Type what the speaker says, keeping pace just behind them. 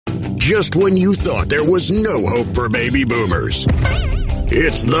just when you thought there was no hope for baby boomers.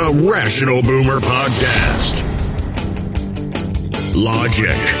 It's the Rational Boomer Podcast.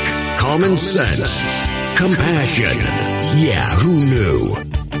 Logic, common sense, compassion. Yeah, who knew?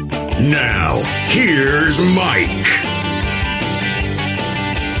 Now, here's Mike.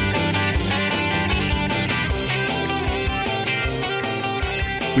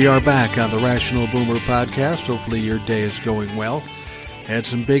 We are back on the Rational Boomer Podcast. Hopefully your day is going well. Had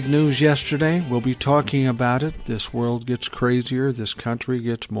some big news yesterday. We'll be talking about it. This world gets crazier. This country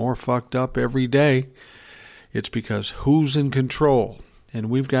gets more fucked up every day. It's because who's in control? And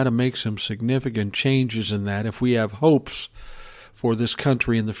we've got to make some significant changes in that if we have hopes for this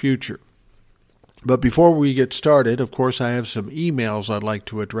country in the future. But before we get started, of course, I have some emails I'd like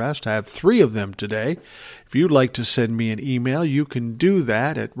to address. I have 3 of them today. If you'd like to send me an email, you can do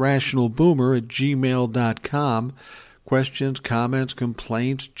that at rationalboomer@gmail.com. Questions, comments,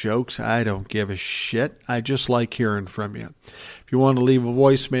 complaints, jokes, I don't give a shit. I just like hearing from you. If you want to leave a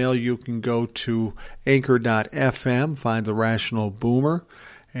voicemail, you can go to anchor.fm, find the Rational Boomer,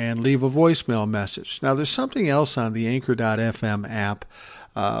 and leave a voicemail message. Now, there's something else on the anchor.fm app.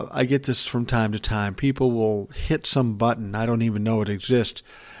 I get this from time to time. People will hit some button. I don't even know it exists.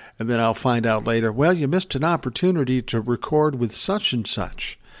 And then I'll find out later, well, you missed an opportunity to record with such and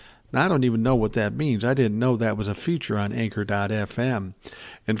such. Now, I don't even know what that means. I didn't know that was a feature on Anchor.fm.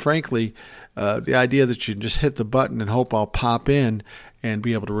 And frankly, the idea that you just hit the button and hope I'll pop in and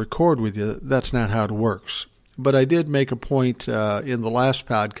be able to record with you, that's not how it works. But I did make a point in the last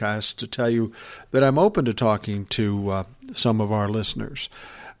podcast to tell you that I'm open to talking to some of our listeners.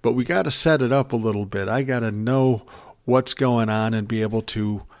 But we got to set it up a little bit. I got to know what's going on and be able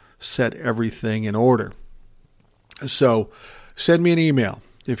to set everything in order. So send me an email.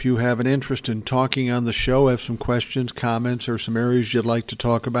 If you have an interest in talking on the show, have some questions, comments, or some areas you'd like to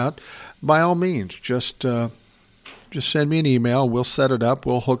talk about, by all means, just send me an email. We'll set it up.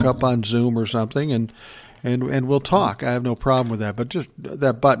 We'll hook up on Zoom or something, and we'll talk. I have no problem with that. But just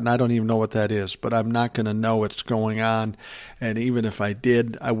that button, I don't even know what that is. But I'm not going to know what's going on. And even if I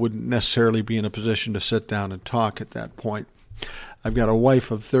did, I wouldn't necessarily be in a position to sit down and talk at that point. I've got a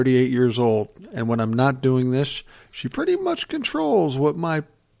wife of 38 years old, and when I'm not doing this, she pretty much controls what my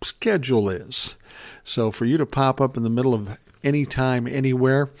schedule is. So for you to pop up in the middle of any time,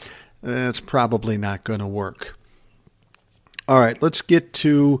 anywhere, it's probably not going to work. All right, let's get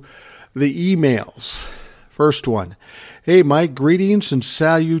to the emails. First one. Hey, Mike, greetings and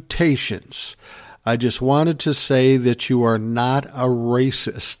salutations. I just wanted to say that you are not a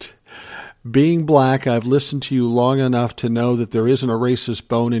racist. Being black, I've listened to you long enough to know that there isn't a racist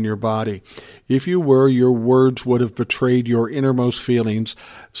bone in your body. If you were, your words would have betrayed your innermost feelings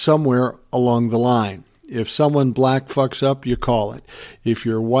somewhere along the line. If someone black fucks up, you call it. If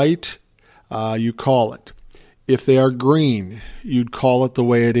you're white, you call it. If they are green, you'd call it the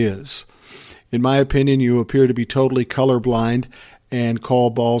way it is. In my opinion, you appear to be totally colorblind and call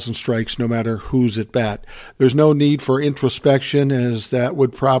balls and strikes no matter who's at bat. There's no need for introspection, as that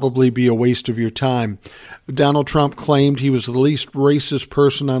would probably be a waste of your time. Donald Trump claimed he was the least racist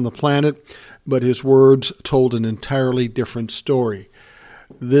person on the planet, but his words told an entirely different story.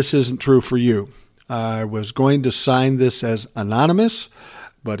 This isn't true for you. I was going to sign this as anonymous,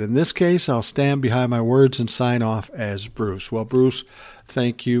 but in this case, I'll stand behind my words and sign off as Bruce. Well, Bruce,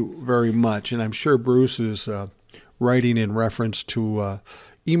 thank you very much. And I'm sure Bruce is writing in reference to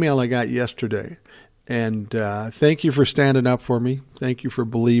email I got yesterday. And thank you for standing up for me. Thank you for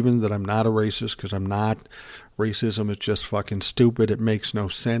believing that I'm not a racist, because I'm not. Racism is just fucking stupid. It makes no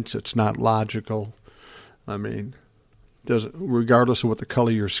sense. It's not logical. I mean, regardless of what the color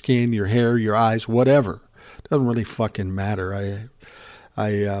of your skin, your hair, your eyes, whatever, it doesn't really fucking matter.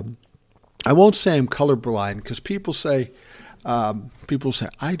 I won't say I'm colorblind, because people say, I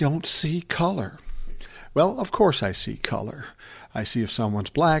don't see color. Well, of course I see color. I see if someone's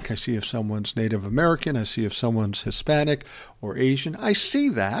black. I see if someone's Native American. I see if someone's Hispanic or Asian. I see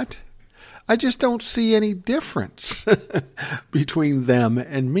that. I just don't see any difference between them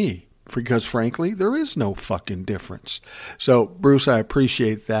and me, because frankly, there is no fucking difference. So, Bruce, I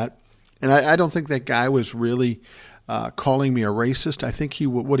appreciate that. And I don't think that guy was really calling me a racist. I think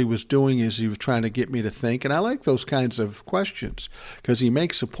what he was doing is he was trying to get me to think. And I like those kinds of questions, because he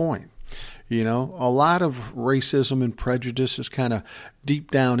makes a point. You know, a lot of racism and prejudice is kind of deep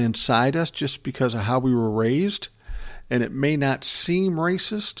down inside us just because of how we were raised. And it may not seem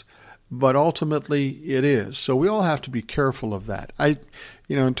racist, but ultimately it is. So we all have to be careful of that.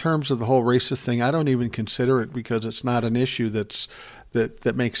 In terms of the whole racist thing, I don't even consider it, because it's not an issue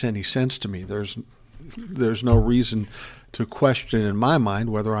that makes any sense to me. There's no reason to question in my mind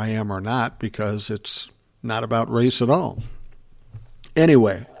whether I am or not, because it's not about race at all.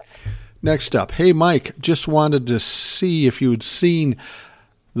 Anyway, next up. Hey, Mike, just wanted to see if you had seen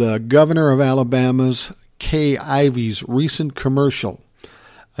the governor of Alabama's, Kay Ivey's, recent commercial.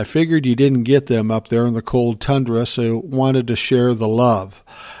 I figured you didn't get them up there in the cold tundra, so wanted to share the love.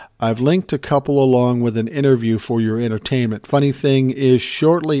 I've linked a couple along with an interview for your entertainment. Funny thing is,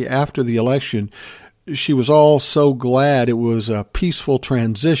 shortly after the election, she was all so glad it was a peaceful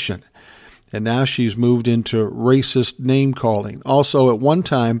transition. And now she's moved into racist name-calling. Also, at one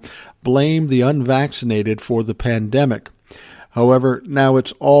time, blamed the unvaccinated for the pandemic. However, now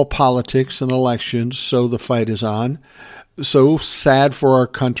it's all politics and elections, so the fight is on. So sad for our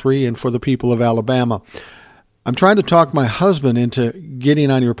country and for the people of Alabama. I'm trying to talk my husband into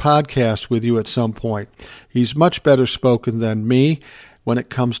getting on your podcast with you at some point. He's much better spoken than me when it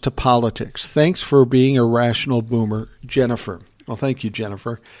comes to politics. Thanks for being a rational boomer, Jennifer. Well, thank you,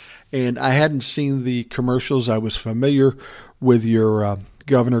 Jennifer. And I hadn't seen the commercials. I was familiar with your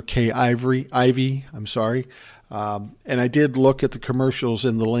Governor Kay Ivey. And I did look at the commercials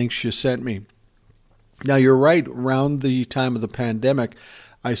and the links you sent me. Now, you're right. Around the time of the pandemic,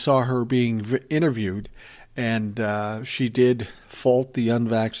 I saw her being interviewed, and she did fault the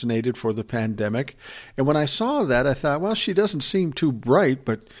unvaccinated for the pandemic. And when I saw that, I thought, well, she doesn't seem too bright,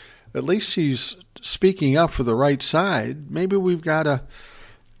 but at least she's speaking up for the right side. Maybe we've got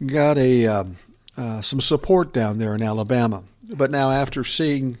some support down there in Alabama. But now, after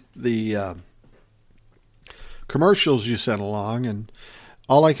seeing the commercials you sent along, and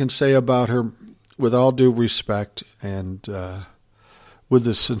all I can say about her, with all due respect and with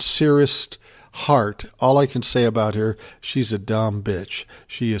the sincerest heart, all I can say about her, she's a dumb bitch.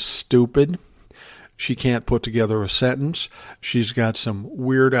 She is stupid. She can't put together a sentence. She's got some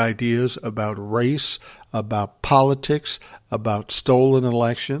weird ideas about race, about politics, about stolen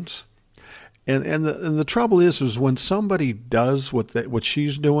elections. And the trouble is when somebody does what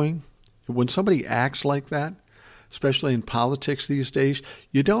she's doing, when somebody acts like that, especially in politics these days,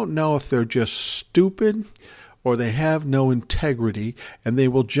 you don't know if they're just stupid or they have no integrity, and they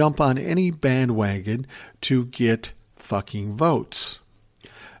will jump on any bandwagon to get fucking votes.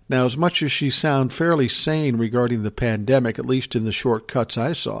 Now, as much as she sounds fairly sane regarding the pandemic, at least in the short cuts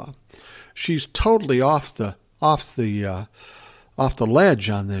I saw, she's totally off the ledge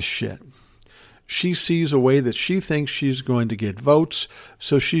on this shit. She sees a way that she thinks she's going to get votes,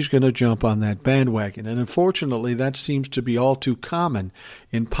 so she's going to jump on that bandwagon. And unfortunately, that seems to be all too common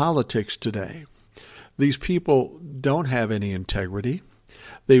in politics today. These people don't have any integrity.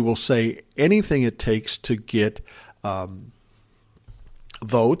 They will say anything it takes to get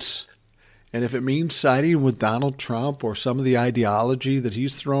votes. And if it means siding with Donald Trump or some of the ideology that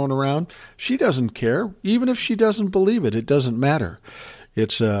he's throwing around, she doesn't care. Even if she doesn't believe it, it doesn't matter.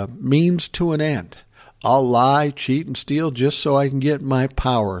 It's a means to an end. I'll lie, cheat, and steal just so I can get my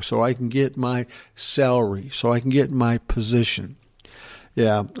power, so I can get my salary, so I can get my position.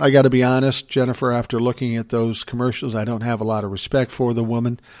 Yeah, I got to be honest, Jennifer, after looking at those commercials, I don't have a lot of respect for the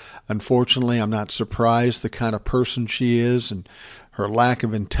woman. Unfortunately, I'm not surprised the kind of person she is and her lack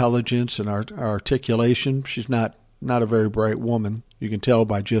of intelligence and articulation. She's not a very bright woman. You can tell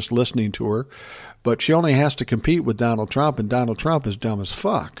by just listening to her. But she only has to compete with Donald Trump, and Donald Trump is dumb as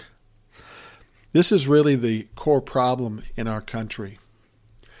fuck. This is really the core problem in our country.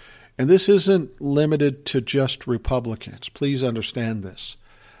 And this isn't limited to just Republicans. Please understand this.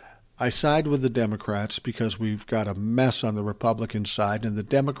 I side with the Democrats because we've got a mess on the Republican side, and the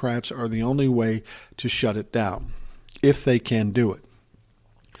Democrats are the only way to shut it down, if they can do it.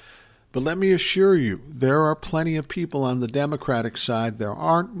 But let me assure you, there are plenty of people on the Democratic side that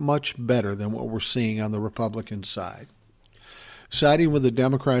aren't much better than what we're seeing on the Republican side. Siding with the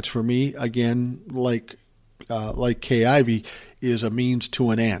Democrats, for me, again, like Kay Ivey, is a means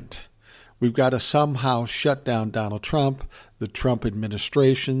to an end. We've got to somehow shut down Donald Trump, the Trump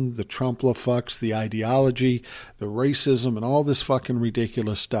administration, the Trump-la-fucks, the ideology, the racism, and all this fucking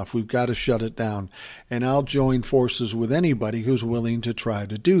ridiculous stuff. We've got to shut it down. And I'll join forces with anybody who's willing to try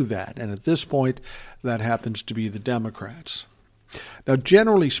to do that. And at this point, that happens to be the Democrats. Now,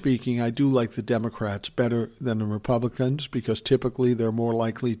 generally speaking, I do like the Democrats better than the Republicans because typically they're more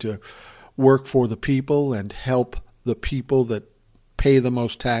likely to work for the people and help the people that pay the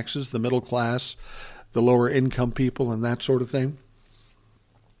most taxes, the middle class, the lower income people, and that sort of thing.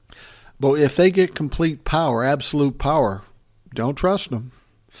 But if they get complete power, absolute power, don't trust them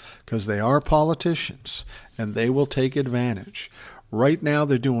because they are politicians and they will take advantage. Right now,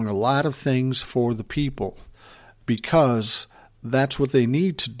 they're doing a lot of things for the people because that's what they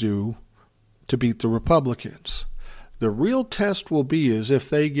need to do to beat the Republicans. The real test will be is if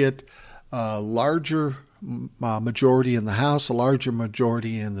they get a larger majority in the House, a larger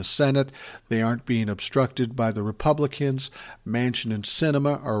majority in the Senate. They aren't being obstructed by the Republicans. Manchin and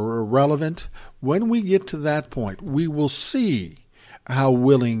Sinema are irrelevant. When we get to that point, we will see how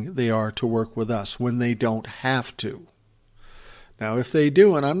willing they are to work with us when they don't have to. Now, if they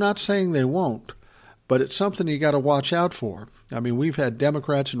do, and I'm not saying they won't, but it's something you got to watch out for. I mean, we've had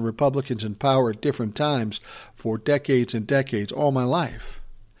Democrats and Republicans in power at different times for decades and decades, all my life.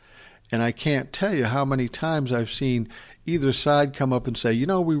 And I can't tell you how many times I've seen either side come up and say, you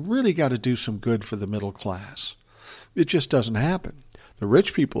know, we really got to do some good for the middle class. It just doesn't happen. The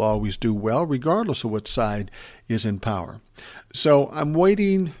rich people always do well, regardless of what side is in power. So I'm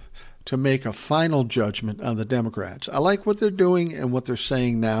waiting to make a final judgment on the Democrats. I like what they're doing and what they're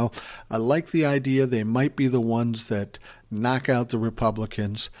saying now. I like the idea they might be the ones that knock out the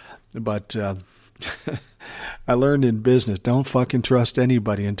Republicans, but I learned in business, don't fucking trust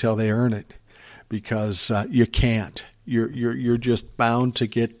anybody until they earn it, because you can't. You're just bound to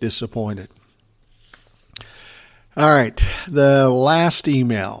get disappointed. All right, the last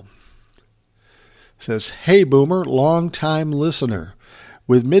email says, "Hey Boomer, long-time listener.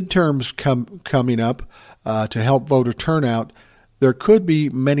 With midterms coming up to help voter turnout, there could be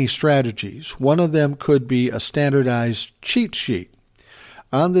many strategies. One of them could be a standardized cheat sheet.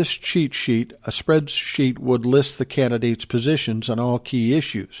 On this cheat sheet, a spreadsheet would list the candidates' positions on all key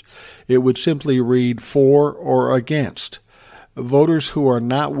issues. It would simply read for or against. Voters who are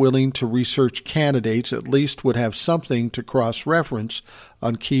not willing to research candidates at least would have something to cross-reference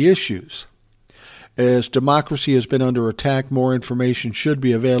on key issues. As democracy has been under attack, more information should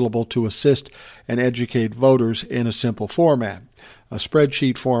be available to assist and educate voters in a simple format. A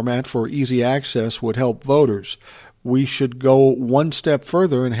spreadsheet format for easy access would help voters. We should go one step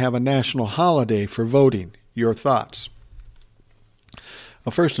further and have a national holiday for voting. Your thoughts?"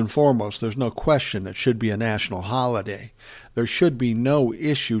 Well, first and foremost, there's no question it should be a national holiday. There should be no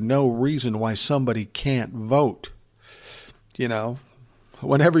issue, no reason why somebody can't vote. You know,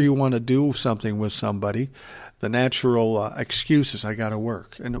 whenever you want to do something with somebody, the natural excuse is, I got to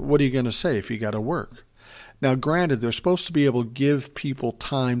work. And what are you going to say if you got to work? Now, granted, they're supposed to be able to give people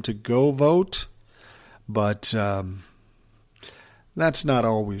time to go vote, but that's not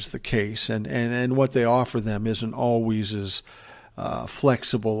always the case. And what they offer them isn't always as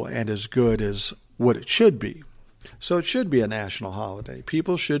flexible and as good as what it should be. So it should be a national holiday.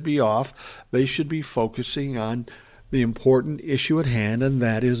 People should be off. They should be focusing on the important issue at hand, and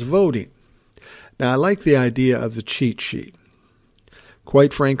that is voting. Now, I like the idea of the cheat sheet.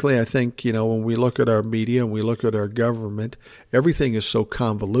 Quite frankly, I think, when we look at our media and we look at our government, everything is so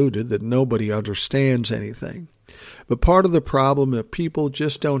convoluted that nobody understands anything. But part of the problem is people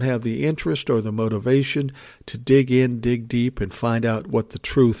just don't have the interest or the motivation to dig in, dig deep, and find out what the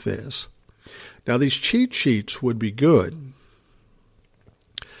truth is. Now, these cheat sheets would be good,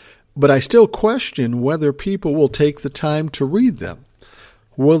 but I still question whether people will take the time to read them.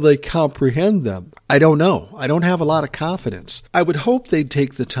 Will they comprehend them? I don't know. I don't have a lot of confidence. I would hope they'd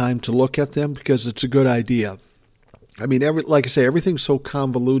take the time to look at them because it's a good idea. I mean, like I say, everything's so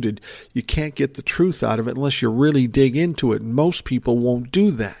convoluted, you can't get the truth out of it unless you really dig into it, and most people won't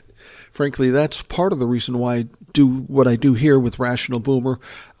do that. Frankly, that's part of the reason why I do what I do here with Rational Boomer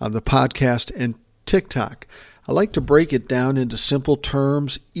on the podcast and TikTok. I like to break it down into simple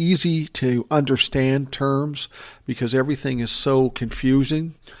terms, easy to understand terms, because everything is so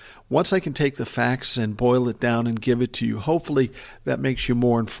confusing. Once I can take the facts and boil it down and give it to you, hopefully that makes you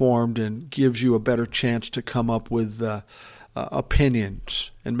more informed and gives you a better chance to come up with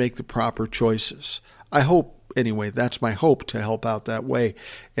opinions and make the proper choices. I hope, anyway, that's my hope, to help out that way.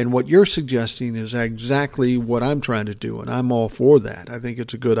 And what you're suggesting is exactly what I'm trying to do, and I'm all for that. I think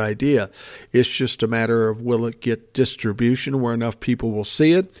it's a good idea. It's just a matter of, will it get distribution where enough people will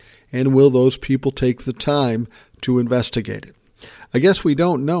see it, and will those people take the time to investigate it? I guess we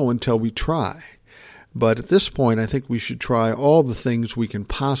don't know until we try. But at this point, I think we should try all the things we can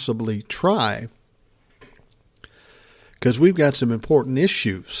possibly try, because we've got some important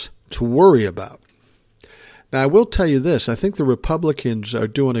issues to worry about. Now, I will tell you this. I think the Republicans are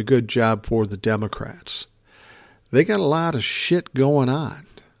doing a good job for the Democrats. They got a lot of shit going on.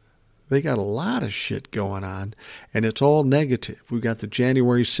 And it's all negative. We've got the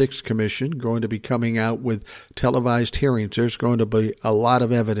January 6th Commission going to be coming out with televised hearings. There's going to be a lot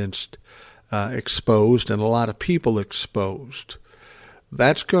of evidence exposed and a lot of people exposed.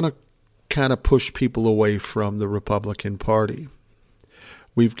 That's going to kind of push people away from the Republican Party.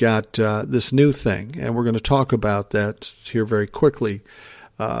 We've got this new thing, and we're going to talk about that here very quickly.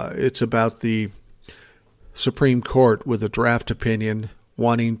 It's about the Supreme Court with a draft opinion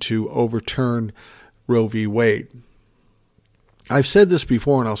wanting to overturn Roe v. Wade. I've said this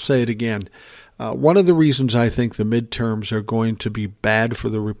before and I'll say it again. One of the reasons I think the midterms are going to be bad for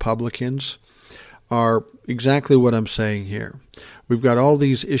the Republicans are exactly what I'm saying here. We've got all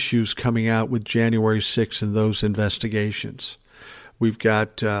these issues coming out with January 6th and those investigations. We've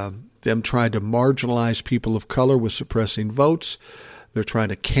got them trying to marginalize people of color with suppressing votes. They're trying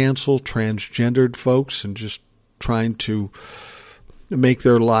to cancel transgendered folks and just trying to make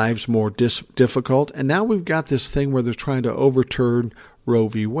their lives more difficult. And now we've got this thing where they're trying to overturn Roe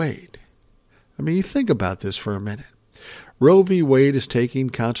v. Wade. I mean, you think about this for a minute. Roe v. Wade is taking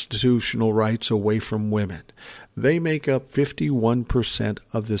constitutional rights away from women. They make up 51%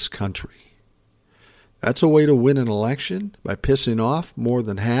 of this country. That's a way to win an election, by pissing off more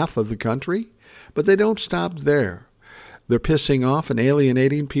than half of the country. But they don't stop there. They're pissing off and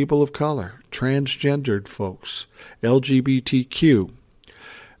alienating people of color, transgendered folks, LGBTQ.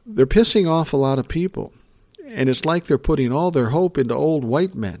 They're pissing off a lot of people. And it's like they're putting all their hope into old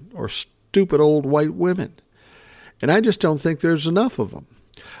white men or stupid old white women. And I just don't think there's enough of them.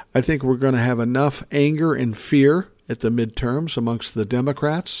 I think we're going to have enough anger and fear at the midterms amongst the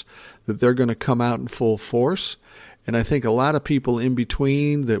Democrats that they're going to come out in full force. And I think a lot of people in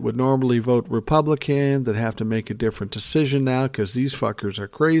between that would normally vote Republican that have to make a different decision now because these fuckers are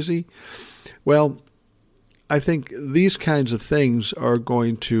crazy. Well, I think these kinds of things are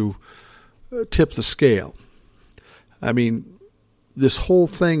going to tip the scale. I mean, this whole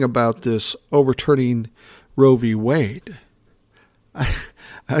thing about this overturning Roe v. Wade,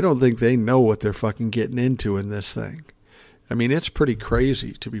 I don't think they know what they're fucking getting into in this thing. I mean, it's pretty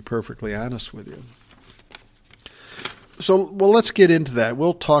crazy, to be perfectly honest with you. So, well, let's get into that.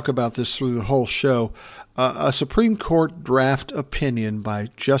 We'll talk about this through the whole show. A Supreme Court draft opinion by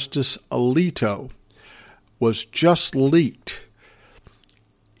Justice Alito was just leaked.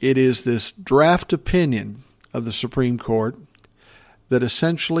 It is this draft opinion of the Supreme Court that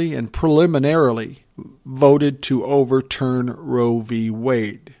essentially and preliminarily voted to overturn Roe v.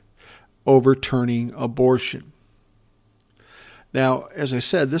 Wade, overturning abortion. Now, as I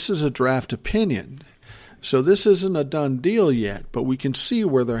said, this is a draft opinion, so this isn't a done deal yet, but we can see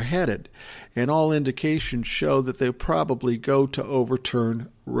where they're headed, and all indications show that they'll probably go to overturn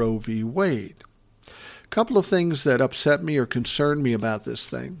Roe v. Wade. A couple of things that upset me or concerned me about this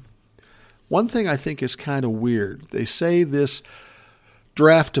thing. One thing I think is kind of weird. They say this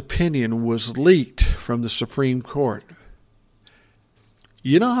draft opinion was leaked from the Supreme Court.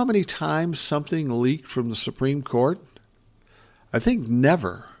 You know how many times something leaked from the Supreme Court? I think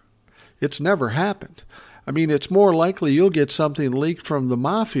never. It's never happened. I mean, it's more likely you'll get something leaked from the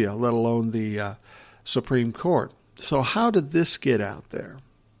mafia, let alone the Supreme Court. So how did this get out there?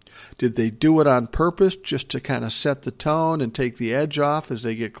 Did they do it on purpose just to kind of set the tone and take the edge off as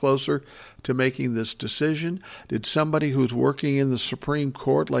they get closer to making this decision? Did somebody who's working in the Supreme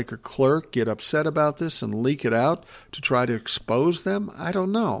Court, like a clerk, get upset about this and leak it out to try to expose them? I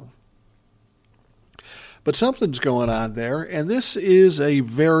don't know. But something's going on there, and this is a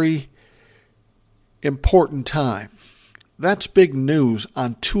very important time. That's big news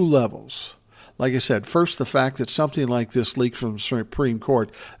on two levels. Like I said, first, the fact that something like this leaked from the Supreme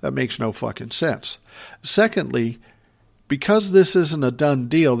Court, that makes no fucking sense. Secondly, because this isn't a done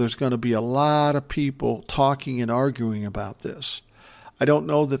deal, there's going to be a lot of people talking and arguing about this. I don't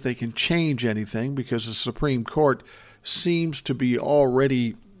know that they can change anything because the Supreme Court seems to be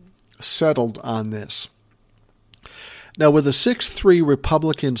already settled on this. Now, with a 6-3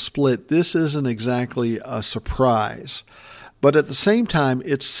 Republican split, this isn't exactly a surprise. But at the same time,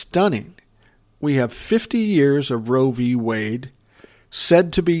 it's stunning. We have 50 years of Roe v. Wade,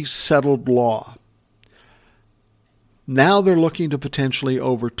 said to be settled law. Now they're looking to potentially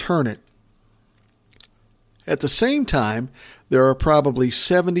overturn it. At the same time, there are probably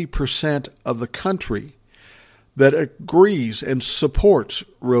 70% of the country that agrees and supports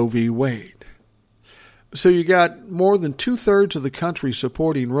Roe v. Wade. So you got more than 2/3 of the country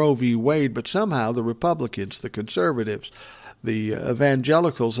supporting Roe v. Wade, but somehow the Republicans, the conservatives, the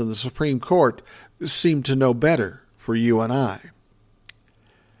evangelicals in the Supreme Court seem to know better for you and I.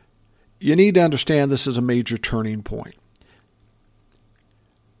 You need to understand this is a major turning point.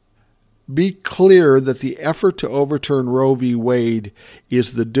 Be clear that the effort to overturn Roe v. Wade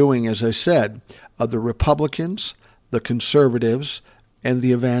is the doing, as I said, of the Republicans, the conservatives, and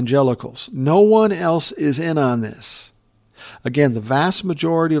the evangelicals. No one else is in on this. Again, the vast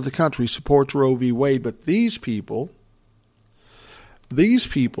majority of the country supports Roe v. Wade, but these people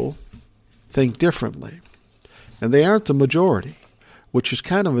think differently. And they aren't the majority. which is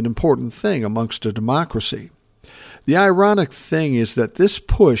kind of an important thing amongst a democracy. The ironic thing is that this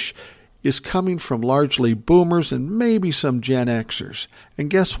push is coming from largely boomers and maybe some Gen Xers. And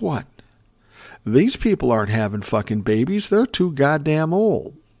guess what? These people aren't having fucking babies. They're too goddamn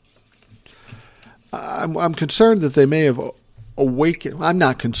old. I'm concerned that they may have awakened. I'm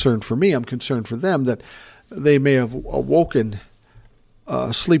not concerned for me. I'm concerned for them that they may have awoken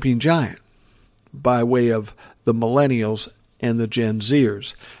a sleeping giant by way of the millennials and the Gen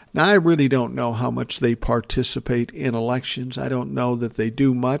Zers. Now, I really don't know how much they participate in elections. I don't know that they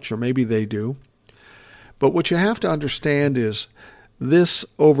do much, or maybe they do. But what you have to understand is this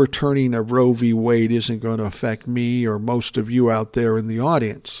overturning of Roe v. Wade isn't going to affect me or most of you out there in the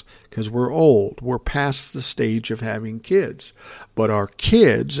audience, because we're old. We're past the stage of having kids. But our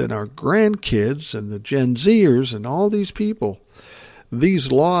kids and our grandkids and the Gen Zers and all these people,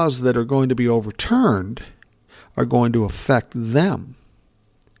 these laws that are going to be overturned are going to affect them.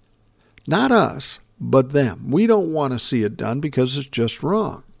 Not us, but them. We don't want to see it done because it's just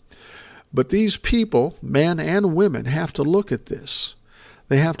wrong. But these people, men and women, have to look at this.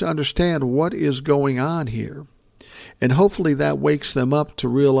 They have to understand what is going on here. And hopefully that wakes them up to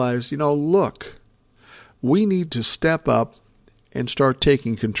realize, look, we need to step up and start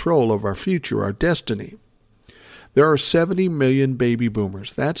taking control of our future, our destiny. There are 70 million baby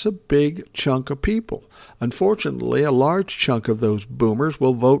boomers. That's a big chunk of people. Unfortunately, a large chunk of those boomers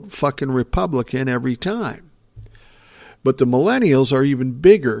will vote fucking Republican every time. But the millennials are even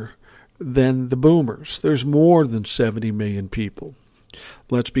bigger than the boomers. There's more than 70 million people.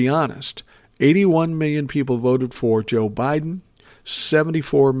 Let's be honest. 81 million people voted for Joe Biden.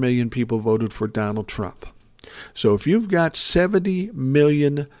 74 million people voted for Donald Trump. So if you've got 70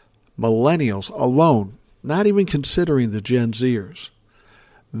 million millennials alone, not even considering the Gen Zers,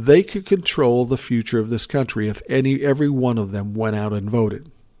 they could control the future of this country if every one of them went out and voted.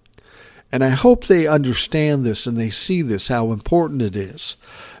 And I hope they understand this and they see this, how important it is,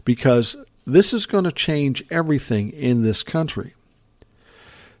 because this is going to change everything in this country.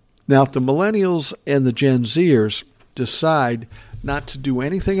 Now, if the millennials and the Gen Zers decide not to do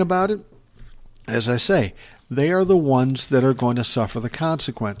anything about it, as I say, they are the ones that are going to suffer the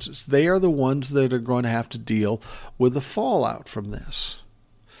consequences. They are the ones that are going to have to deal with the fallout from this.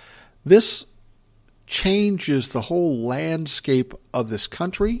 This changes the whole landscape of this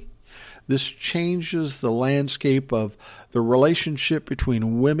country. This changes the landscape of the relationship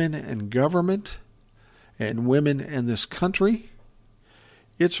between women and government and women and this country.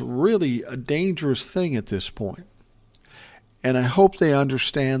 It's really a dangerous thing at this point. And I hope they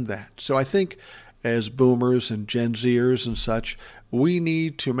understand that. So I think as boomers and Gen Zers and such, we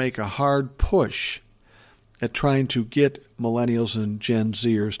need to make a hard push at trying to get millennials and Gen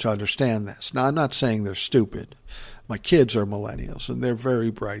Zers to understand this. Now, I'm not saying they're stupid. My kids are millennials, and they're very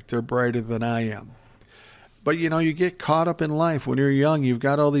bright. They're brighter than I am. But, you get caught up in life. When you're young, you've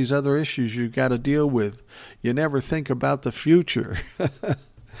got all these other issues you've got to deal with. You never think about the future.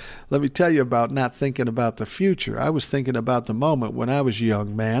 Let me tell you about not thinking about the future. I was thinking about the moment when I was a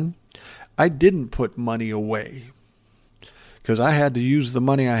young man. I didn't put money away because I had to use the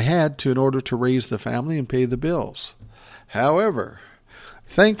money I had in order to raise the family and pay the bills. However,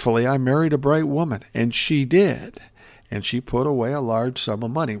 thankfully, I married a bright woman, and she did. And she put away a large sum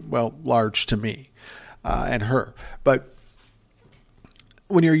of money. Well, large to me and her. But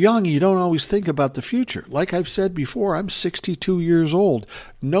when you're young, you don't always think about the future. Like I've said before, I'm 62 years old.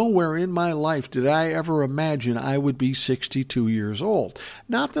 Nowhere in my life did I ever imagine I would be 62 years old.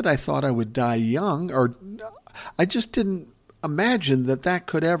 Not that I thought I would die young, or I just didn't imagine that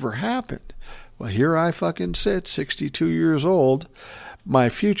could ever happen. Well, here I fucking sit, 62 years old. My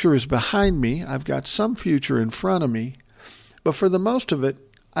future is behind me. I've got some future in front of me. But for the most of it,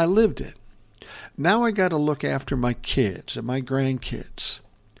 I lived it. Now I got to look after my kids and my grandkids.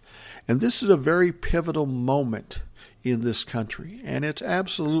 And this is a very pivotal moment in this country. And it's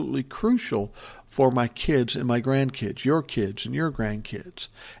absolutely crucial for my kids and my grandkids, your kids and your grandkids.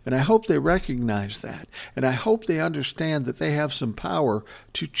 And I hope they recognize that. And I hope they understand that they have some power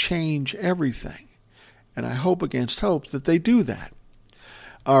to change everything. And I hope against hope that they do that.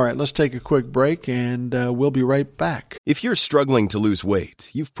 All right, let's take a quick break, and we'll be right back. If you're struggling to lose weight,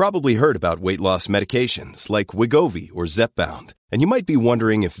 you've probably heard about weight loss medications like Wegovy or Zepbound, and you might be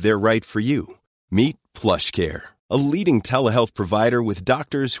wondering if they're right for you. Meet PlushCare, a leading telehealth provider with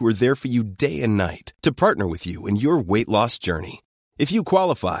doctors who are there for you day and night to partner with you in your weight loss journey. If you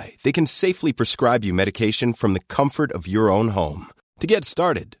qualify, they can safely prescribe you medication from the comfort of your own home. To get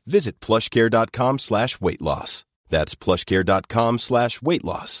started, visit plushcare.com/weightloss. That's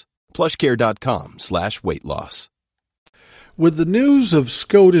plushcare.com/weightloss. plushcare.com/weightloss. With the news of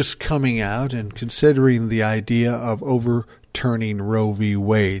SCOTUS coming out and considering the idea of overturning Roe v.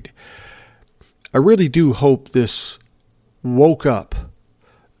 Wade, I really do hope this woke up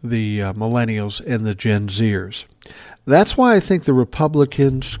the millennials and the Gen Zers. That's why I think the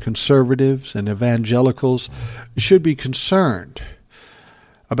Republicans, conservatives, and evangelicals should be concerned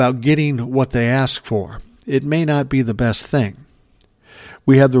about getting what they ask for. It may not be the best thing.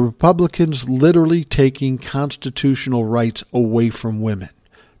 We have the Republicans literally taking constitutional rights away from women.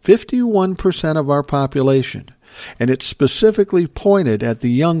 51% of our population. And it's specifically pointed at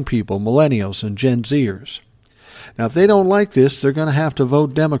the young people, millennials and Gen Zers. Now, if they don't like this, they're going to have to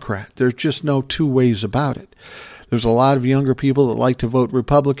vote Democrat. There's just no two ways about it. There's a lot of younger people that like to vote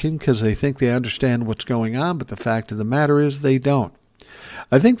Republican because they think they understand what's going on, but the fact of the matter is they don't.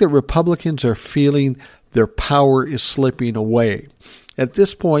 I think that Republicans are feeling their power is slipping away. At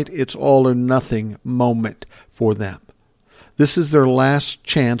this point, it's all or nothing moment for them. This is their last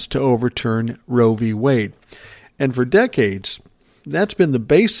chance to overturn Roe v. Wade. And for decades, that's been the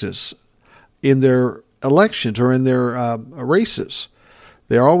basis in their elections or in their races.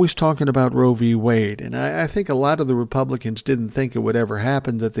 They're always talking about Roe v. Wade. And I think a lot of the Republicans didn't think it would ever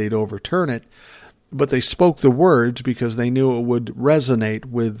happen that they'd overturn it. But they spoke the words because they knew it would resonate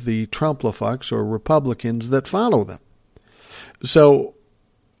with the Trump-la-fucks or Republicans that follow them. So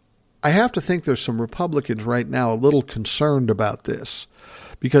I have to think there's some Republicans right now a little concerned about this.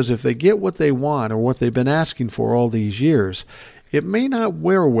 Because if they get what they want or what they've been asking for all these years, it may not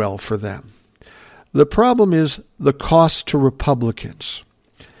wear well for them. The problem is the cost to Republicans.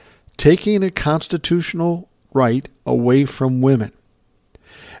 Taking a constitutional right away from women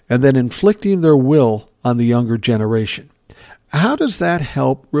and then inflicting their will on the younger generation. How does that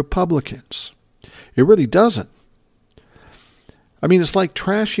help Republicans? It really doesn't. I mean, it's like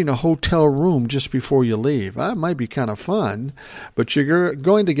trashing a hotel room just before you leave. That might be kind of fun, but you're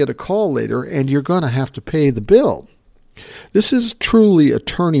going to get a call later and you're going to have to pay the bill. This is truly a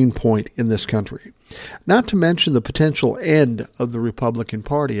turning point in this country. Not to mention the potential end of the Republican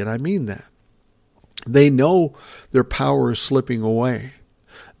Party, and I mean that. They know their power is slipping away.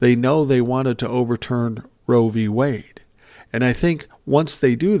 They know they wanted to overturn Roe v. Wade. And I think once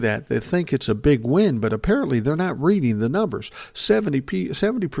they do that, they think it's a big win, but apparently they're not reading the numbers.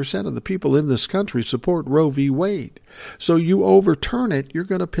 70% of the people in this country support Roe v. Wade. So you overturn it, you're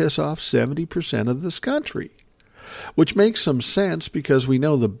going to piss off 70% of this country. Which makes some sense because we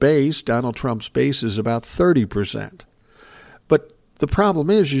know the base, Donald Trump's base, is about 30%. But the problem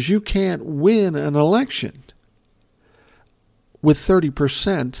is you can't win an election with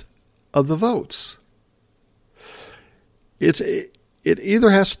 30% of the votes. It either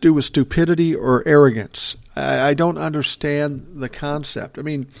has to do with stupidity or arrogance. I don't understand the concept. I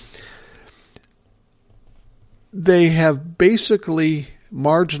mean, they have basically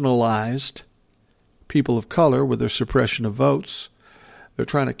marginalized people of color with their suppression of votes. They're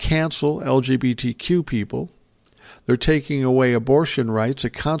trying to cancel LGBTQ people. They're taking away abortion rights, a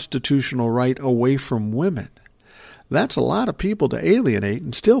constitutional right, away from women. That's a lot of people to alienate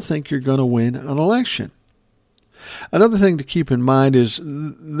and still think you're going to win an election. Another thing to keep in mind is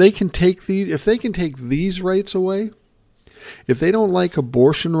they can take if they can take these rights away, if they don't like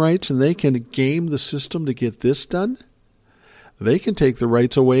abortion rights and they can game the system to get this done, they can take the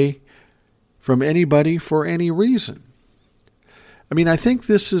rights away from anybody for any reason. I mean, I think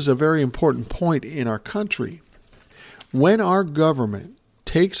this is a very important point in our country. When our government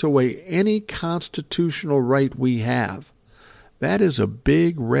takes away any constitutional right we have, that is a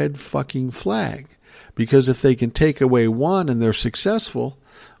big red fucking flag. Because if they can take away one and they're successful,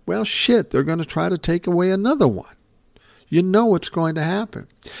 well, shit, they're going to try to take away another one. You know what's going to happen.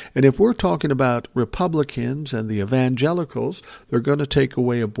 And if we're talking about Republicans and the evangelicals, they're going to take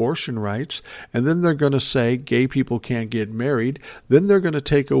away abortion rights, and then they're going to say gay people can't get married. Then they're going to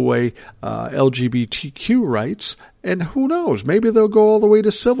take away LGBTQ rights, and who knows, maybe they'll go all the way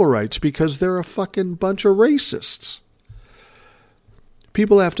to civil rights because they're a fucking bunch of racists.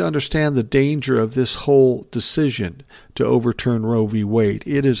 People have to understand the danger of this whole decision to overturn Roe v. Wade.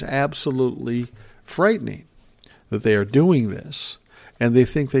 It is absolutely frightening that they are doing this, and they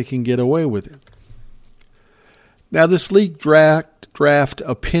think they can get away with it. Now, this leaked draft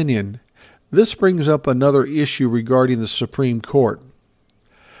opinion, this brings up another issue regarding the Supreme Court.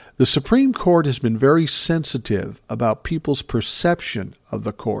 The Supreme Court has been very sensitive about people's perception of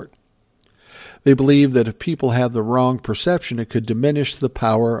the court. They believe that if people have the wrong perception, it could diminish the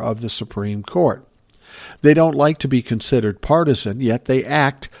power of the Supreme Court. They don't like to be considered partisan, yet they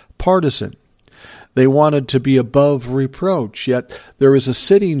act partisan. They wanted to be above reproach, yet there is a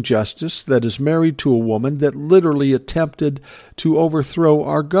sitting justice that is married to a woman that literally attempted to overthrow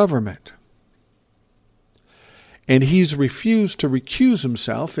our government. And he's refused to recuse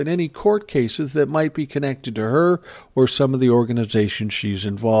himself in any court cases that might be connected to her or some of the organizations she's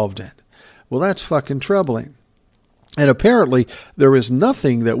involved in. Well, that's fucking troubling. And apparently, there is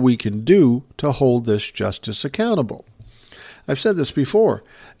nothing that we can do to hold this justice accountable. I've said this before.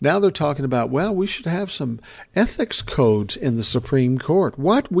 Now they're talking about, well, we should have some ethics codes in the Supreme Court.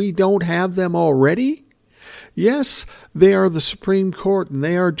 What? We don't have them already? Yes, they are the Supreme Court and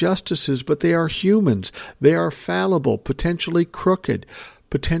they are justices, but they are humans. They are fallible, potentially crooked,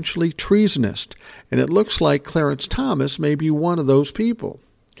 potentially treasonous. And it looks like Clarence Thomas may be one of those people.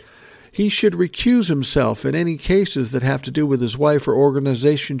 He should recuse himself in any cases that have to do with his wife or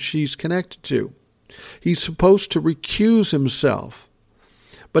organization she's connected to. He's supposed to recuse himself.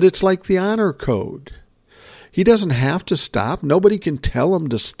 But it's like the honor code. He doesn't have to stop. Nobody can tell him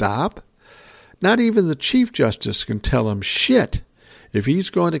to stop. Not even the Chief Justice can tell him shit. If he's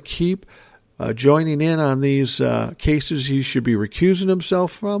going to keep joining in on these cases he should be recusing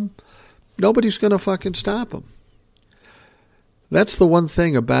himself from, nobody's going to fucking stop him. That's the one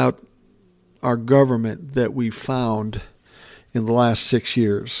thing about our government that we found in the last 6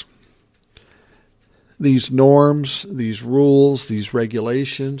 years. These norms, these rules, these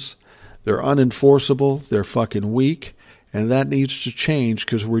regulations, they're unenforceable, they're fucking weak, and that needs to change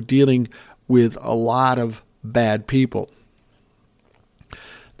because we're dealing with a lot of bad people.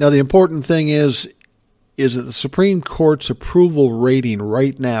 Now, the important thing is that the Supreme Court's approval rating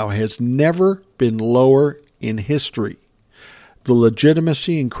right now has never been lower in history. The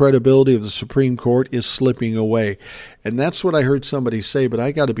legitimacy and credibility of the Supreme Court is slipping away. And that's what I heard somebody say, but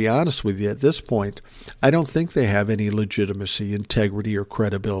I got to be honest with you, at this point, I don't think they have any legitimacy, integrity, or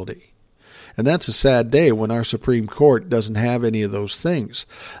credibility. And that's a sad day when our Supreme Court doesn't have any of those things.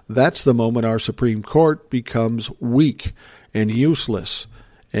 That's the moment our Supreme Court becomes weak and useless.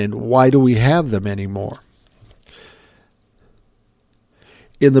 And why do we have them anymore?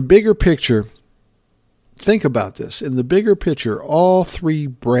 In the bigger picture, think about this. In the bigger picture, all three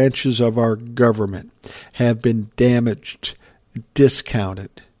branches of our government have been damaged,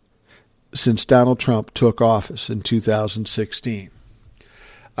 discounted since Donald Trump took office in 2016.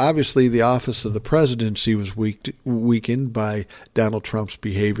 Obviously, the office of the presidency was weakened by Donald Trump's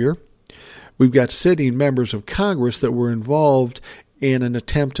behavior. We've got sitting members of Congress that were involved in an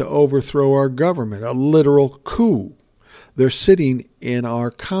attempt to overthrow our government, a literal coup. They're sitting in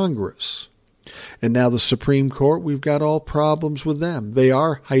our Congress. And now the Supreme Court, we've got all problems with them. They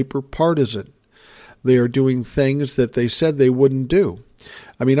are hyper-partisan. They are doing things that they said they wouldn't do.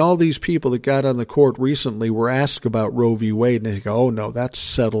 I mean, all these people that got on the court recently were asked about Roe v. Wade, and they go, oh, no, that's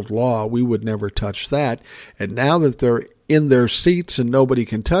settled law. We would never touch that. And now that they're in their seats and nobody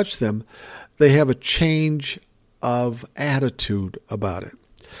can touch them, they have a change of attitude about it.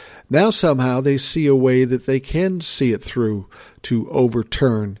 Now somehow they see a way that they can see it through to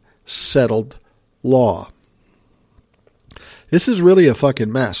overturn settled law. This is really a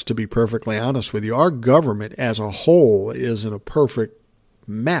fucking mess, to be perfectly honest with you. Our government as a whole is in a perfect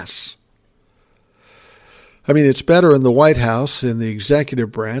mess. I mean, it's better in the White House, in the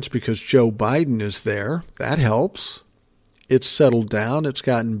executive branch, because Joe Biden is there. That helps. It's settled down. It's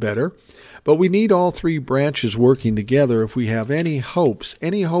gotten better. But we need all three branches working together if we have any hopes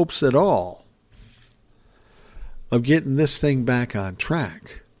at all, of getting this thing back on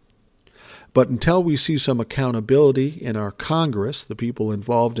track. But until we see some accountability in our Congress, the people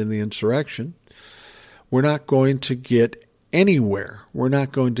involved in the insurrection, we're not going to get anywhere. We're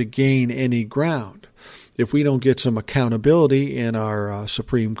not going to gain any ground. If we don't get some accountability in our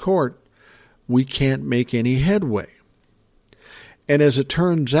Supreme Court, we can't make any headway. And as it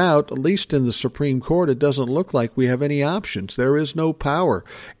turns out, at least in the Supreme Court, it doesn't look like we have any options. There is no power.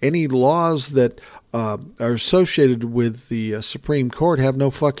 Any laws that are associated with the Supreme Court have no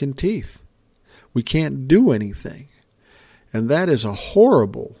fucking teeth. We can't do anything. And that is a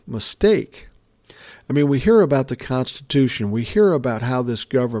horrible mistake. I mean, we hear about the Constitution. We hear about how this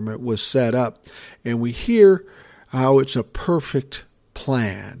government was set up. And we hear how it's a perfect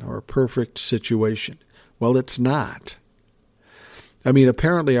plan or a perfect situation. Well, it's not. I mean,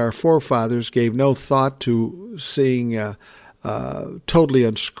 apparently our forefathers gave no thought to seeing totally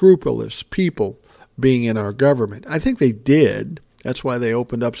unscrupulous people being in our government. I think they did. That's why they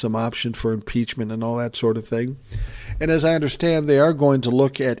opened up some options for impeachment and all that sort of thing. And as I understand, they are going to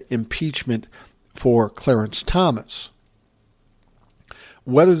look at impeachment for Clarence Thomas.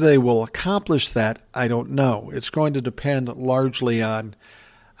 Whether they will accomplish that, I don't know. It's going to depend largely on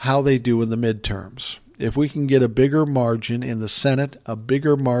how they do in the midterms. If we can get a bigger margin in the Senate, a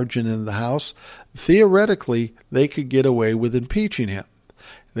bigger margin in the House, theoretically, they could get away with impeaching him.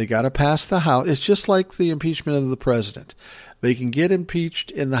 They got to pass the House. It's just like the impeachment of the president. They can get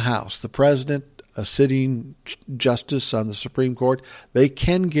impeached in the House. The president, a sitting justice on the Supreme Court, they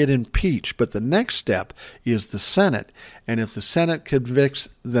can get impeached. But the next step is the Senate. And if the Senate convicts,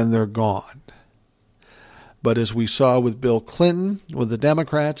 then they're gone. But as we saw with Bill Clinton, with the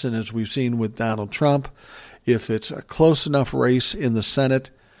Democrats, and as we've seen with Donald Trump, if it's a close enough race in the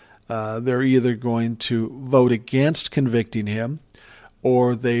Senate, they're either going to vote against convicting him,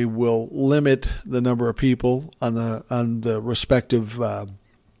 or they will limit the number of people on the respective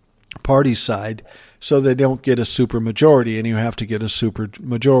party side so they don't get a supermajority, and you have to get a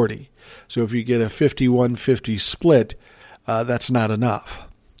supermajority. So if you get a 51-50 split, that's not enough.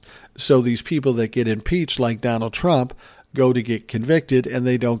 So these people that get impeached, like Donald Trump, go to get convicted, and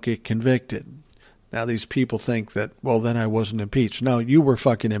they don't get convicted. Now, these people think that, well, then I wasn't impeached. No, you were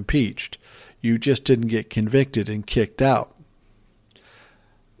fucking impeached. You just didn't get convicted and kicked out.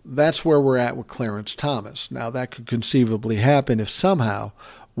 That's where we're at with Clarence Thomas. Now, that could conceivably happen if somehow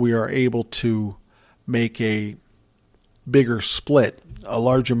we are able to make a bigger split, a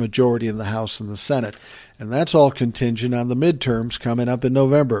larger majority in the House and the Senate. And that's all contingent on the midterms coming up in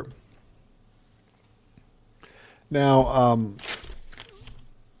November. Now,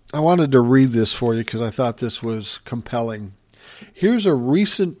 I wanted to read this for you because I thought this was compelling. Here's a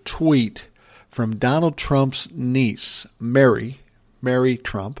recent tweet from Donald Trump's niece, Mary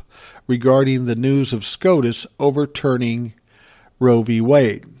Trump, regarding the news of SCOTUS overturning Roe v.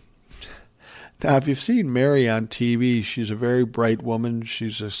 Wade. Now, if you've seen Mary on TV, she's a very bright woman.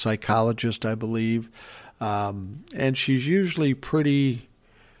 She's a psychologist, I believe, and she's usually pretty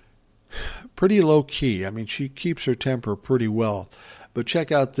low-key. I mean, she keeps her temper pretty well. But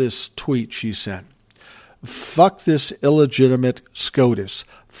check out this tweet she sent. Fuck this illegitimate SCOTUS.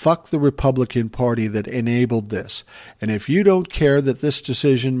 Fuck the Republican Party that enabled this. And if you don't care that this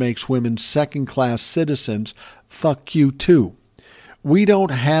decision makes women second-class citizens, fuck you too. We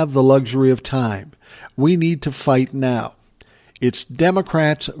don't have the luxury of time. We need to fight now. It's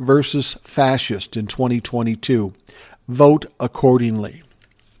Democrats versus fascists in 2022. Vote accordingly.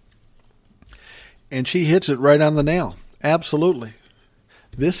 And she hits it right on the nail. Absolutely.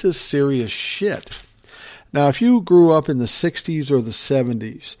 This is serious shit. Now, if you grew up in the 60s or the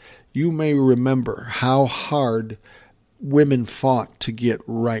 70s, you may remember how hard women fought to get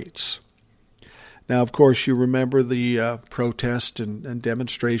rights. Now, of course, you remember the protests and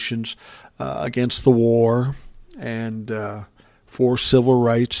demonstrations against the war and for civil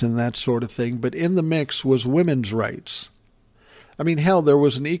rights and that sort of thing. But in the mix was women's rights. I mean, hell, there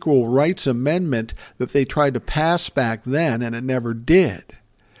was an Equal Rights Amendment that they tried to pass back then, and it never did.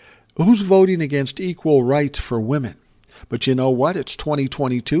 Who's voting against equal rights for women? But you know what? It's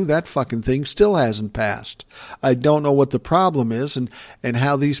 2022. That fucking thing still hasn't passed. I don't know what the problem is and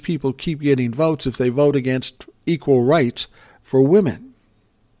how these people keep getting votes if they vote against equal rights for women.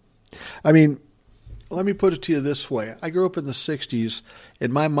 I mean, let me put it to you this way. I grew up in the 60s,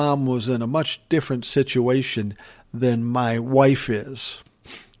 and my mom was in a much different situation than my wife is.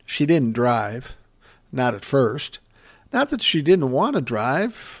 She didn't drive, not at first. Not that she didn't want to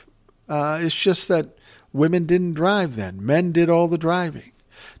drive. It's just that women didn't drive then. Men did all the driving.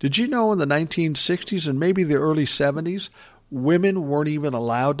 Did you know in the 1960s and maybe the early 70s, women weren't even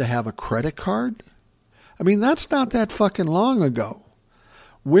allowed to have a credit card? I mean, that's not that fucking long ago.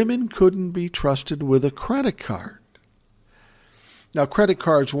 Women couldn't be trusted with a credit card. Now, credit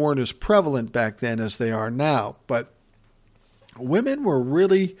cards weren't as prevalent back then as they are now, but women were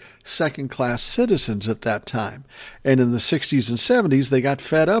really second-class citizens at that time. And in the 60s and 70s, they got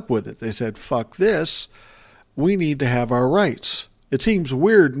fed up with it. They said, fuck this. We need to have our rights. It seems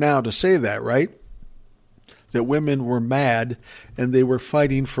weird now to say that, right? That women were mad and they were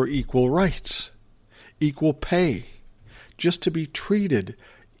fighting for equal rights, equal pay, just to be treated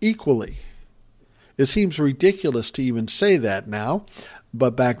equally. It seems ridiculous to even say that now,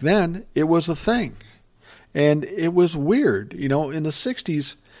 but back then it was a thing. And it was weird. You know, in the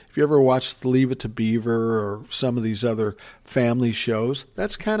 60s, if you ever watched Leave It to Beaver or some of these other family shows,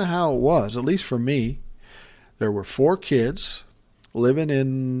 that's kind of how it was, at least for me. There were 4 kids living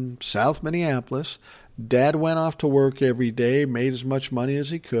in South Minneapolis. Dad went off to work every day, made as much money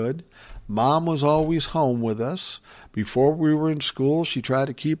as he could. Mom was always home with us. Before we were in school, she tried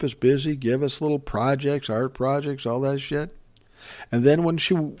to keep us busy, give us little projects, art projects, all that shit. And then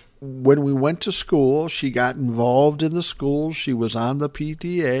when we went to school, she got involved in the school. She was on the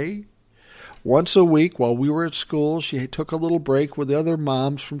PTA. Once a week while we were at school, she took a little break with the other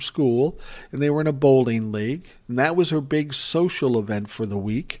moms from school, and they were in a bowling league, and that was her big social event for the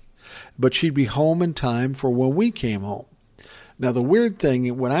week. But she'd be home in time for when we came home. Now, the weird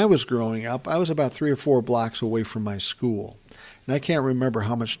thing, when I was growing up, I was about 3 or 4 blocks away from my school. And I can't remember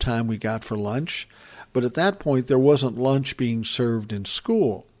how much time we got for lunch, but at that point, there wasn't lunch being served in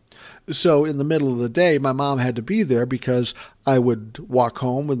school. So in the middle of the day, my mom had to be there because I would walk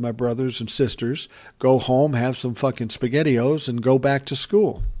home with my brothers and sisters, go home, have some fucking SpaghettiOs, and go back to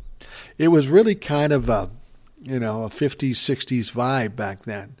school. It was really kind of a 50s, 60s vibe back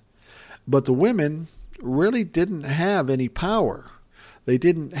then. But the women really didn't have any power. They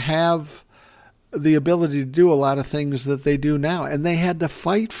didn't have the ability to do a lot of things that they do now. And they had to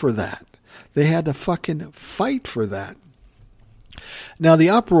fight for that. They had to fucking fight for that. Now, the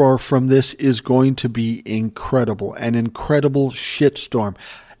uproar from this is going to be incredible, an incredible shitstorm.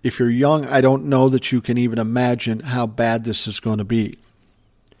 If you're young, I don't know that you can even imagine how bad this is going to be.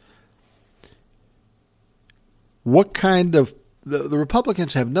 What kind of... The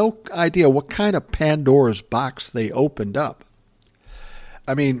Republicans have no idea what kind of Pandora's box they opened up.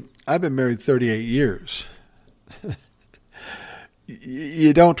 I mean, I've been married 38 years.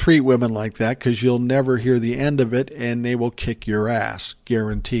 You don't treat women like that because you'll never hear the end of it, and they will kick your ass,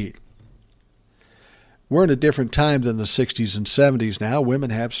 guaranteed. We're in a different time than the 60s and 70s now. Women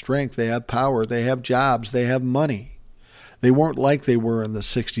have strength, they have power, they have jobs, they have money. They weren't like they were in the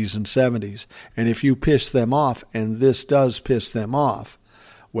 60s and 70s. And if you piss them off, and this does piss them off,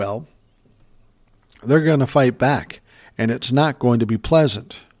 well, they're going to fight back, and it's not going to be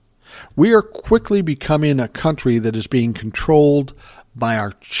pleasant. We are quickly becoming a country that is being controlled by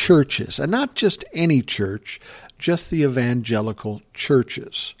our churches, and not just any church, just the evangelical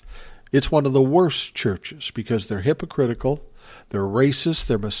churches. It's one of the worst churches because they're hypocritical, they're racist,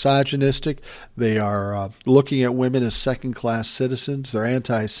 they're misogynistic, they are looking at women as second-class citizens, they're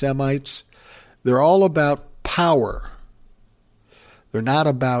anti-Semites. They're all about power. They're not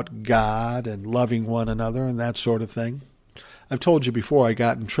about God and loving one another and that sort of thing. I've told you before I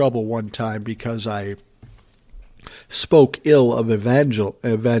got in trouble one time because I spoke ill of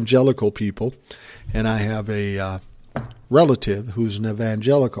evangelical people, and I have a relative who's an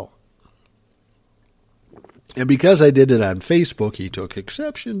evangelical. And because I did it on Facebook, he took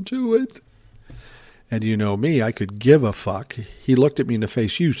exception to it. And you know me, I could give a fuck. He looked at me in the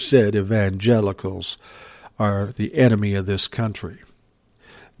face. You said evangelicals are the enemy of this country.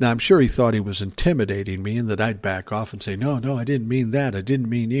 Now, I'm sure he thought he was intimidating me and that I'd back off and say, no, I didn't mean that. I didn't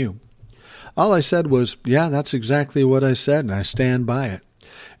mean you. All I said was, yeah, that's exactly what I said, and I stand by it.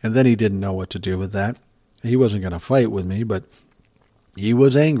 And then he didn't know what to do with that. He wasn't going to fight with me, but he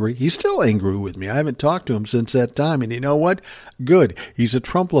was angry. He's still angry with me. I haven't talked to him since that time. And you know what? Good. He's a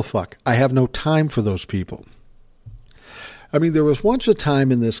Trumplefuck. I have no time for those people. I mean, there was once a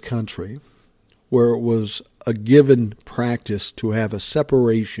time in this country where it was a given practice to have a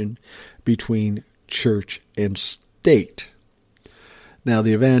separation between church and state. Now,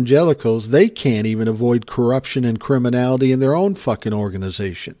 the evangelicals, they can't even avoid corruption and criminality in their own fucking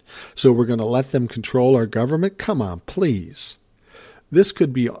organization. So we're going to let them control our government? Come on, please. This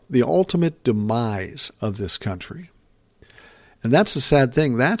could be the ultimate demise of this country. And that's the sad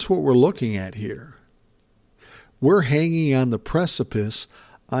thing. That's what we're looking at here. We're hanging on the precipice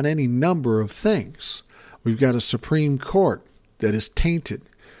on any number of things. We've got a Supreme Court that is tainted.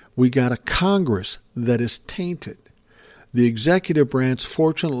 We got a Congress that is tainted. The executive branch,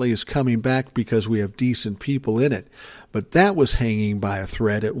 fortunately, is coming back because we have decent people in it. But that was hanging by a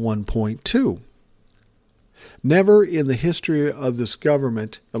thread at one point, too. Never in the history of this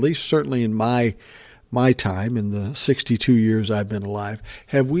government, at least certainly in my time, in the 62 years I've been alive,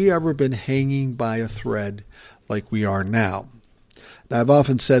 have we ever been hanging by a thread like we are now. Now, I've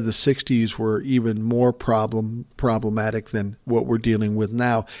often said the 60s were even more problematic than what we're dealing with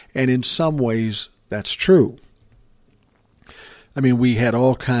now, and in some ways that's true. I mean, we had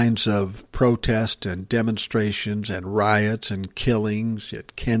all kinds of protests and demonstrations and riots and killings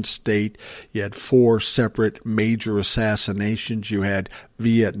at Kent State. You had 4 separate major assassinations. You had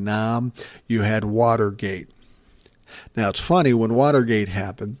Vietnam. You had Watergate. Now, it's funny, when Watergate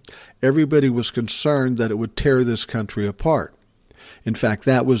happened, everybody was concerned that it would tear this country apart. In fact,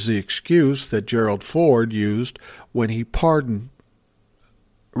 that was the excuse that Gerald Ford used when he pardoned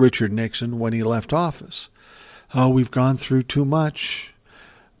Richard Nixon when he left office. Oh, we've gone through too much.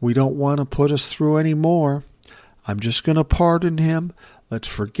 We don't want to put us through any more. I'm just going to pardon him. Let's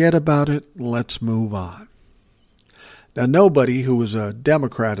forget about it. Let's move on. Now, nobody who was a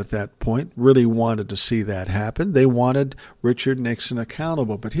Democrat at that point really wanted to see that happen. They wanted Richard Nixon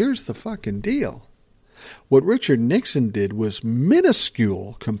accountable. But here's the fucking deal. What Richard Nixon did was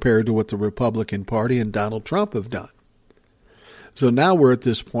minuscule compared to what the Republican Party and Donald Trump have done. So now we're at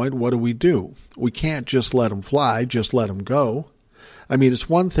this point, what do? We can't just let them fly, just let them go. I mean, it's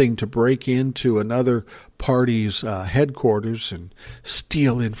one thing to break into another party's headquarters and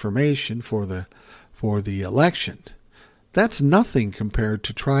steal information for the election. That's nothing compared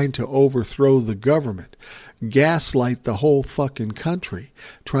to trying to overthrow the government, gaslight the whole fucking country,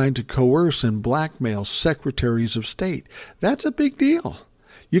 trying to coerce and blackmail secretaries of state. That's a big deal.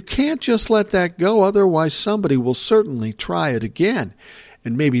 You can't just let that go, otherwise somebody will certainly try it again,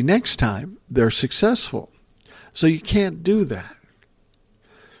 and maybe next time they're successful. So you can't do that.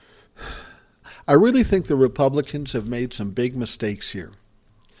 I really think the Republicans have made some big mistakes here.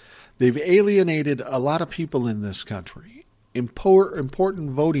 They've alienated a lot of people in this country,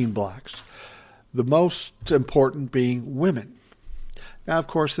 important voting blocks, the most important being women. Now, of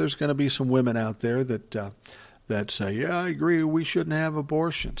course, there's going to be some women out there that say, yeah, I agree, we shouldn't have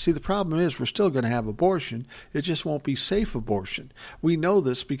abortion. See, the problem is we're still going to have abortion. It just won't be safe abortion. We know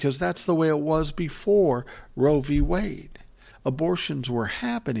this because that's the way it was before Roe v. Wade. Abortions were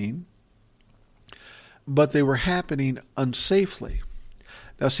happening, but they were happening unsafely.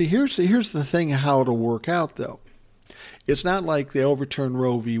 Now, see, here's the thing how it'll work out, though. It's not like they overturn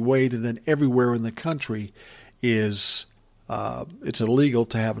Roe v. Wade and then everywhere in the country it's illegal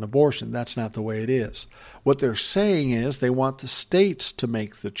to have an abortion. That's not the way it is. What they're saying is they want the states to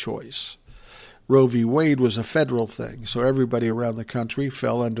make the choice. Roe v. Wade was a federal thing, so everybody around the country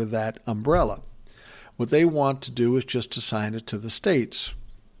fell under that umbrella. What they want to do is just assign it to the states.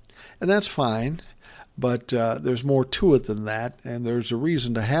 And that's fine, but there's more to it than that, and there's a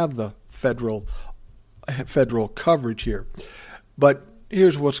reason to have the federal coverage here. But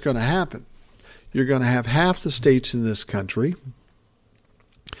here's what's going to happen. You're going to have half the states in this country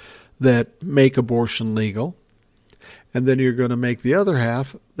that make abortion legal, and then you're going to make the other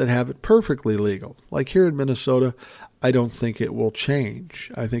half that have it perfectly legal. Like here in Minnesota, I don't think it will change.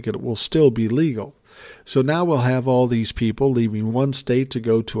 I think it will still be legal. So now we'll have all these people leaving one state to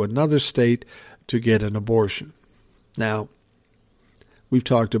go to another state to get an abortion. Now, we've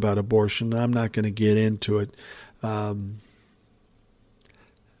talked about abortion. I'm not going to get into it.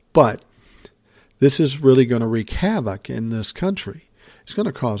 But this is really going to wreak havoc in this country. It's going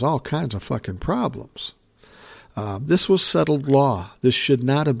to cause all kinds of fucking problems. This was settled law. This should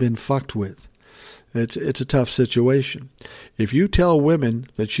not have been fucked with. It's a tough situation. If you tell women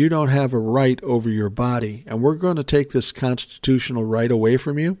that you don't have a right over your body and we're going to take this constitutional right away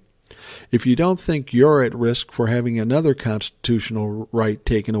from you, if you don't think you're at risk for having another constitutional right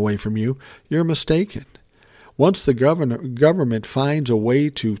taken away from you, you're mistaken. Once the government finds a way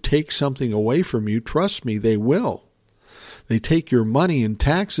to take something away from you, trust me, they will. They take your money and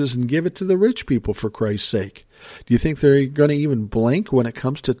taxes and give it to the rich people, for Christ's sake. Do you think they're going to even blink when it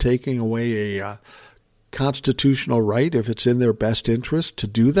comes to taking away a constitutional right if it's in their best interest to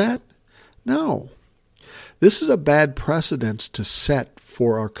do that? No. This is a bad precedent to set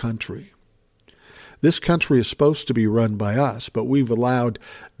for our country. This country is supposed to be run by us, but we've allowed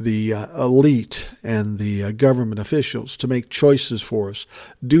the elite and the government officials to make choices for us,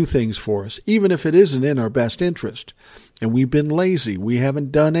 do things for us, even if it isn't in our best interest. And we've been lazy. We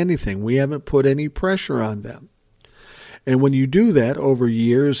haven't done anything. We haven't put any pressure on them. And when you do that over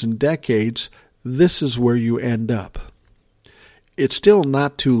years and decades, this is where you end up. It's still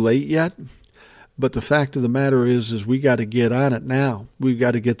not too late yet. But the fact of the matter is we got to get on it now. We've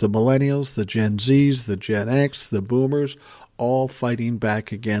got to get the millennials, the Gen Zs, the Gen X, the boomers, all fighting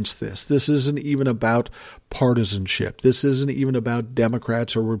back against this. This isn't even about partisanship. This isn't even about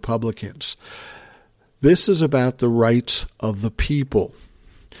Democrats or Republicans. This is about the rights of the people.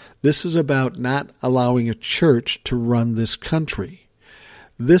 This is about not allowing a church to run this country.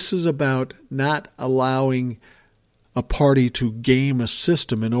 This is about not allowing a party to game a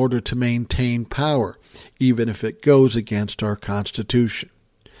system in order to maintain power, even if it goes against our Constitution.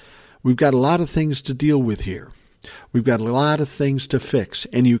 We've got a lot of things to deal with here. We've got a lot of things to fix,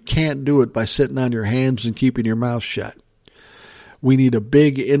 and you can't do it by sitting on your hands and keeping your mouth shut. We need a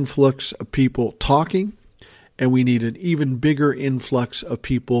big influx of people talking, and we need an even bigger influx of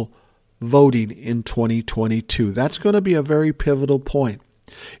people voting in 2022. That's going to be a very pivotal point.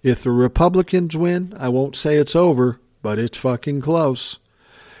 If the Republicans win, I won't say it's over, but it's fucking close.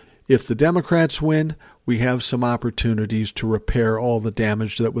 If the Democrats win, we have some opportunities to repair all the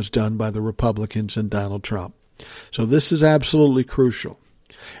damage that was done by the Republicans and Donald Trump. So this is absolutely crucial.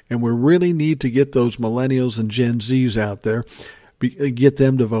 And we really need to get those millennials and Gen Zs out there, get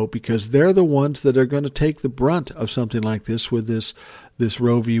them to vote, because they're the ones that are going to take the brunt of something like this with this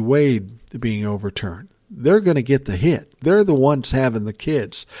Roe v. Wade being overturned. They're going to get the hit. They're the ones having the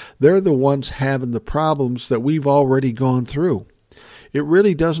kids. They're the ones having the problems that we've already gone through. It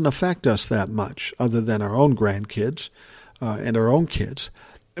really doesn't affect us that much, other than our own grandkids and our own kids.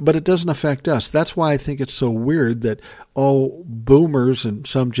 But it doesn't affect us. That's why I think it's so weird that all boomers and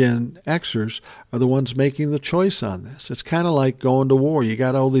some Gen Xers are the ones making the choice on this. It's kind of like going to war. You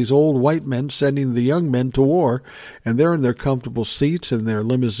got all these old white men sending the young men to war, and they're in their comfortable seats in their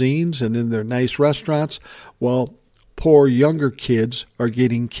limousines and in their nice restaurants, while poor younger kids are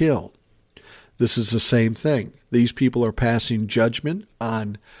getting killed. This is the same thing. These people are passing judgment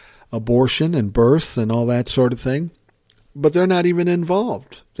on abortion and birth and all that sort of thing, but they're not even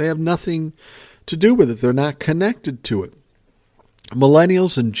involved. They have nothing to do with it. They're not connected to it.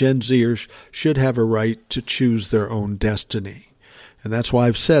 Millennials and Gen Zers should have a right to choose their own destiny. And that's why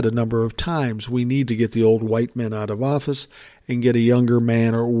I've said a number of times we need to get the old white men out of office and get a younger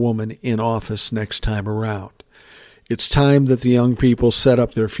man or woman in office next time around. It's time that the young people set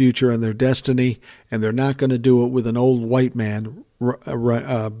up their future and their destiny, and they're not going to do it with an old white man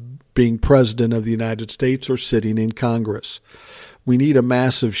being president of the United States or sitting in Congress. We need a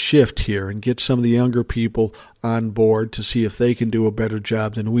massive shift here and get some of the younger people on board to see if they can do a better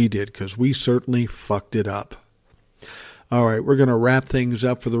job than we did, because we certainly fucked it up. All right, we're going to wrap things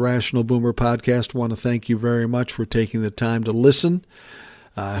up for the Rational Boomer podcast. I want to thank you very much for taking the time to listen.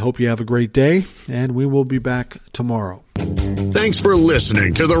 I hope you have a great day, and we will be back tomorrow. Thanks for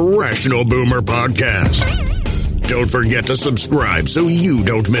listening to the Rational Boomer podcast. Don't forget to subscribe so you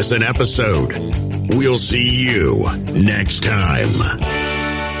don't miss an episode. We'll see you next time.